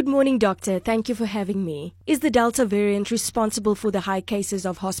Good morning, doctor. Thank you for having me. Is the Delta variant responsible for the high cases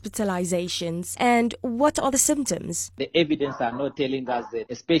of hospitalizations, and what are the symptoms? The evidence are not telling us that,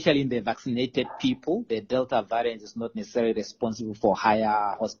 especially in the vaccinated people, the Delta variant is not necessarily responsible for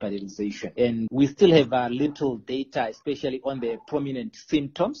higher hospitalization. And we still have little data, especially on the prominent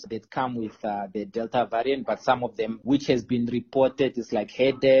symptoms that come with the Delta variant, but some of them which has been reported is like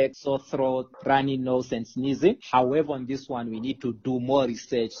headache, sore throat, runny nose, and sneezing. However, on this one, we need to do more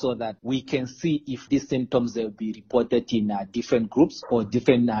research so that we can see if these symptoms will be reported in different groups or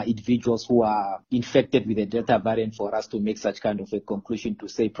different individuals who are infected with the Delta variant for us to make such kind of a conclusion to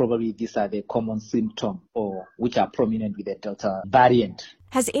say probably these are the common symptoms or which are prominent with the Delta variant.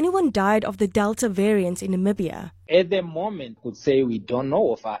 Has anyone died of the Delta variant in Namibia? At the moment, I could say we don't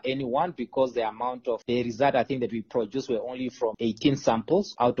know of anyone because the amount of the result I think that we produced were only from 18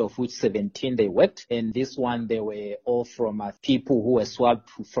 samples, out of which 17 they worked. And this one, they were all from people who were swabbed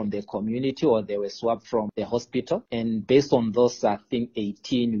from the community or they were swabbed from the hospital. And based on those, I think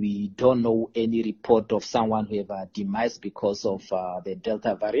 18, we don't know any report of someone who have demised because of the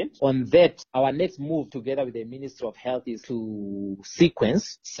Delta variant. On that, our next move together with the Ministry of Health is to sequence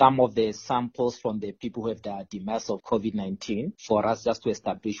some of the samples from the people who have the demise of COVID-19 for us just to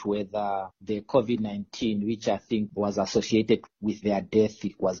establish whether the COVID-19, which I think was associated with their death,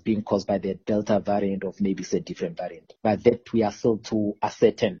 was being caused by the Delta variant or maybe it's a different variant. But that we are still to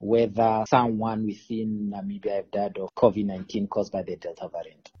ascertain whether someone within Namibia have died of COVID-19 caused by the Delta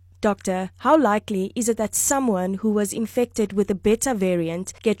variant. Doctor, how likely is it that someone who was infected with the Beta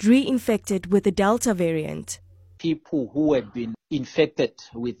variant get reinfected with the Delta variant? People who have been infected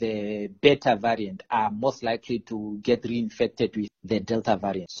with the Beta variant are most likely to get reinfected with the Delta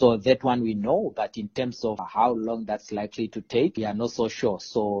variant. So that one we know, but in terms of how long that's likely to take, we are not so sure.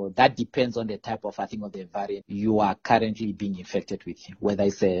 So that depends on the type of, of the variant you are currently being infected with, whether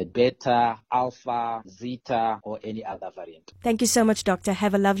it's a Beta, Alpha, Zeta, or any other variant. Thank you so much, doctor.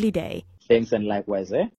 Have a lovely day. Thanks and likewise.